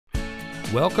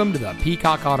Welcome to the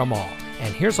Peacock Auto Mall,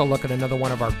 and here's a look at another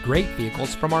one of our great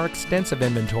vehicles from our extensive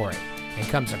inventory, and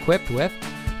comes equipped with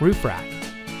roof rack,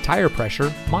 tire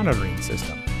pressure monitoring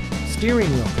system, steering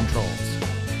wheel controls,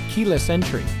 keyless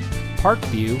entry, park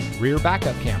view rear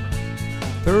backup camera,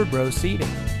 third row seating,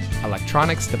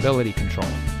 electronic stability control,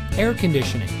 air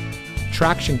conditioning,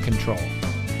 traction control,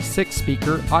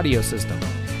 6-speaker audio system,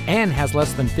 and has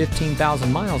less than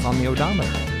 15,000 miles on the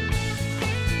odometer.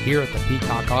 Here at the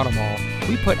Peacock Auto Mall,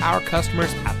 we put our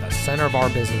customers at the center of our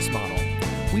business model.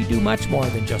 We do much more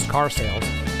than just car sales.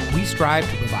 We strive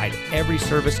to provide every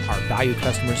service our valued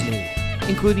customers need,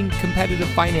 including competitive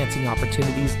financing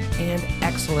opportunities and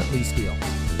excellent lease deals.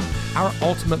 Our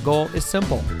ultimate goal is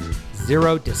simple: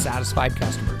 0 dissatisfied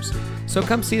customers. So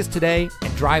come see us today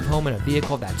and drive home in a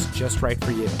vehicle that's just right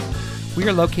for you. We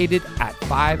are located at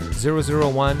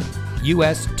 5001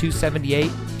 US 278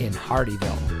 in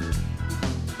Hardeeville.